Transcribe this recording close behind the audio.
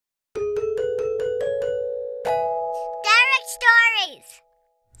days.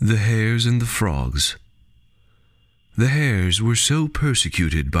 The Hares and the Frogs. The hares were so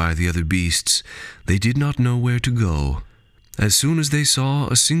persecuted by the other beasts, they did not know where to go. As soon as they saw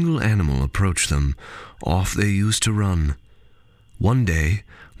a single animal approach them, off they used to run. One day,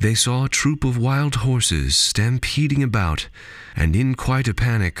 they saw a troop of wild horses stampeding about, and in quite a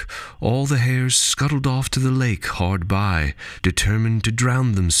panic, all the hares scuttled off to the lake hard by, determined to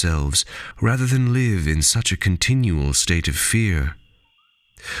drown themselves rather than live in such a continual state of fear.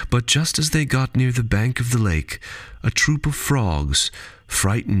 But just as they got near the bank of the lake, a troop of frogs,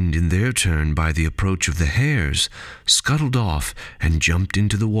 frightened in their turn by the approach of the hares, scuttled off and jumped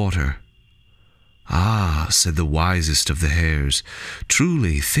into the water. "Ah," said the wisest of the hares,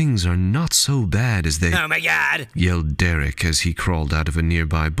 "truly things are not so bad as they—" "Oh my God!" yelled Derek as he crawled out of a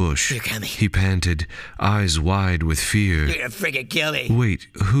nearby bush. "They're coming." He panted, eyes wide with fear. "You're gonna freaking kill me." "Wait,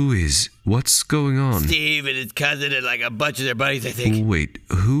 who is? What's going on?" "Steve and his cousin and like a bunch of their buddies, I think." "Wait,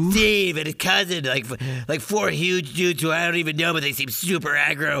 who?" "Steve and his cousin, like four huge dudes who I don't even know, but they seem super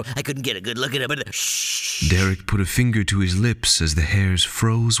aggro. I couldn't get a good look at them, but shh." Derek put a finger to his lips as the hares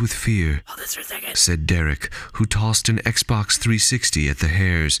froze with fear. "Hold this for a second," said Derek, who tossed an Xbox 360 at the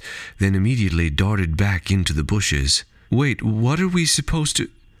hares, then immediately darted back into the bushes. "Wait, what are we supposed to—"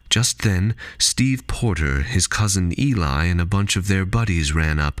 Just then, Steve Porter, his cousin Eli, and a bunch of their buddies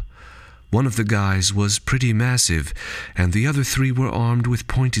ran up. One of the guys was pretty massive, and the other three were armed with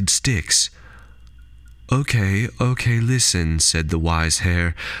pointed sticks. Okay, listen," said the wise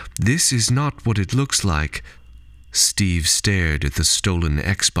hare. "This is not what it looks like." Steve stared at the stolen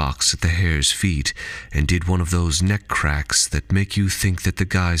Xbox at the hare's feet and did one of those neck cracks that make you think that the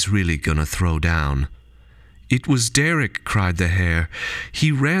guy's really gonna throw down. "It was Derek," cried the hare.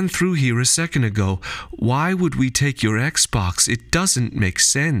 "He ran through here a second ago. Why would we take your Xbox? It doesn't make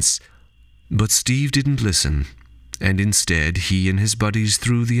sense." But Steve didn't listen, and instead he and his buddies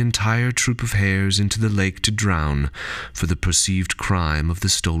threw the entire troop of hares into the lake to drown for the perceived crime of the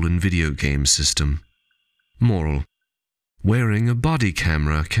stolen video game system. Moral: wearing a body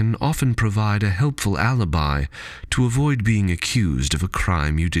camera can often provide a helpful alibi to avoid being accused of a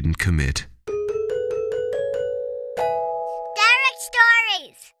crime you didn't commit.